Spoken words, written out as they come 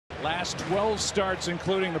Last 12 starts,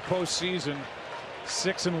 including the postseason,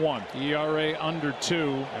 6-1. ERA under 2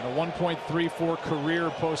 and a 1.34 career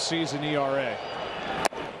postseason ERA.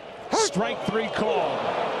 Strike 3 called.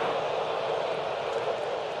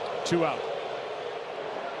 2 out.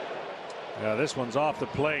 Yeah, this one's off the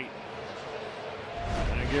plate.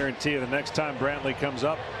 And I guarantee you the next time Brantley comes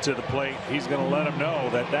up to the plate, he's going to let him know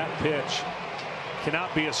that that pitch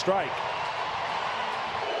cannot be a strike.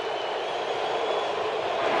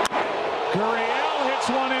 Gurriel hits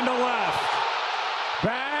one into left.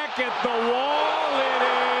 Back at the wall. It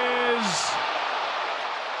is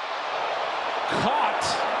caught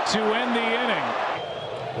to end the inning.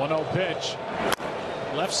 1-0 pitch.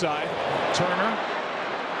 Left side. Turner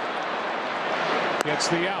gets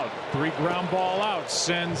the out. 3 ground ball outs.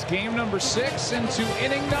 Sends game number 6 into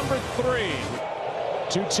inning number 3.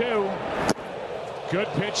 2-2. Good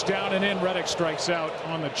pitch down and in. Reddick strikes out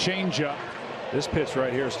on the changeup. This pitch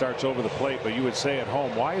right here starts over the plate, but you would say at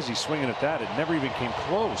home, why is he swinging at that? It never even came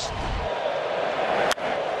close.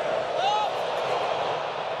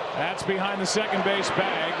 That's behind the second base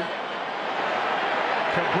bag.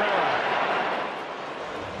 Cabrera.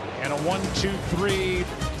 And a 1-2-3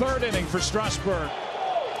 third inning for Strasburg.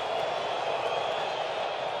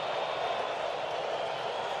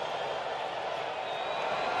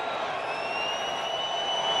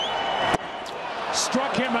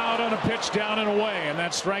 Struck him out on a pitch down and away, and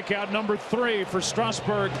that's strikeout number 3 for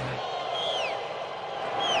Strasburg.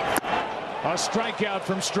 A strikeout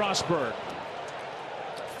from Strasburg.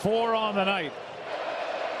 4 on the night.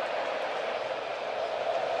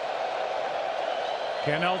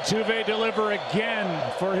 Can Altuve deliver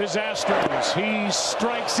again for his Astros? He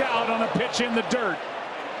strikes out on a pitch in the dirt.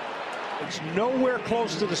 It's nowhere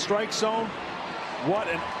close to the strike zone. What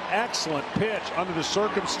an excellent pitch under the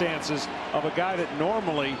circumstances of a guy that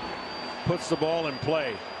normally puts the ball in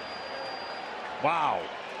play. Wow.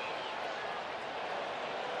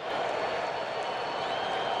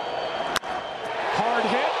 Hard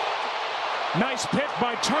hit. Nice pitch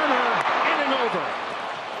by Turner. In and over.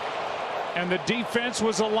 And the defense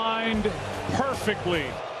was aligned perfectly.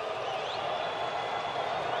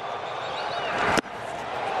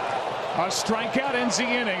 A strikeout ends the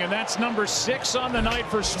inning, and that's number 6 on the night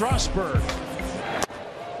for Strasburg.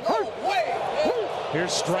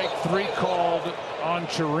 Here's strike 3 called on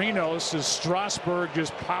Chirinos as Strasburg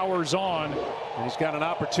just powers on. And he's got an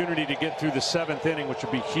opportunity to get through the 7th inning, which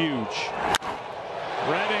would be huge.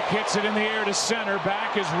 Reddick hits it in the air to center.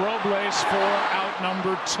 Back is Robles for out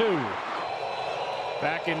number 2.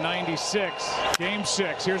 Back in '96, game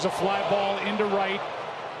 6. Here's a fly ball into right.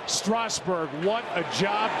 Strasburg, what a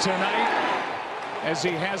job tonight as he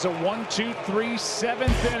has a 1-2-3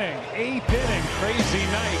 7th inning, 8th inning, crazy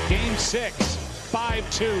night. Game 6,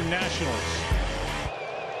 5-2 Nationals.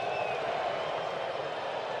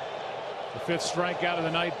 The 5th strikeout of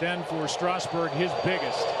the night then for Strasburg, his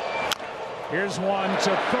biggest. Here's one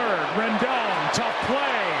to third. Rendon, tough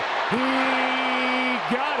play.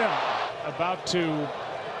 He got him. About to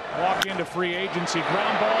walk into free agency.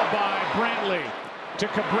 Ground ball by Brantley to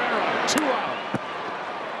Cabrera. 2 out.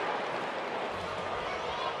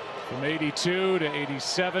 From 82 to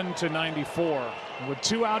 87 to 94. With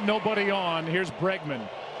 2 out, nobody on, here's Bregman,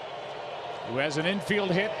 who has an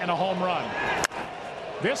infield hit and a home run.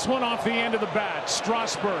 This one off the end of the bat.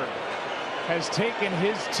 Strasburg has taken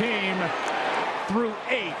his team through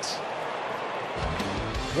 8.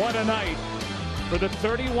 What a night for the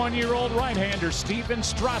 31-year-old right-hander Stephen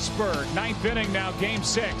Strasburg. 9th inning now, game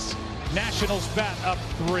 6. Nationals bat up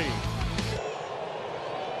 3.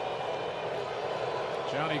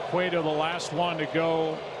 Johnny Cueto, the last one to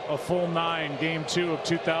go a full 9, game 2 of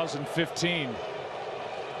 2015.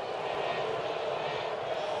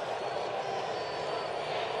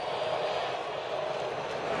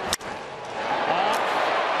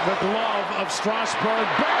 Off the glove of Strasburg.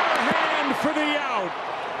 Bare hand for the out.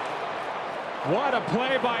 What a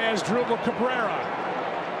play by Asdrubal Cabrera.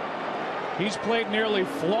 He's played nearly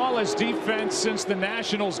flawless defense since the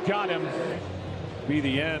Nationals got him. Be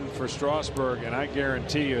the end for Strasburg, and I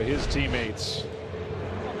guarantee you his teammates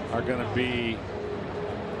are going to be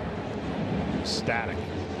ecstatic.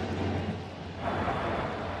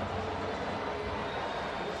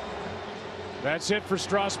 That's it for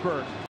Strasburg.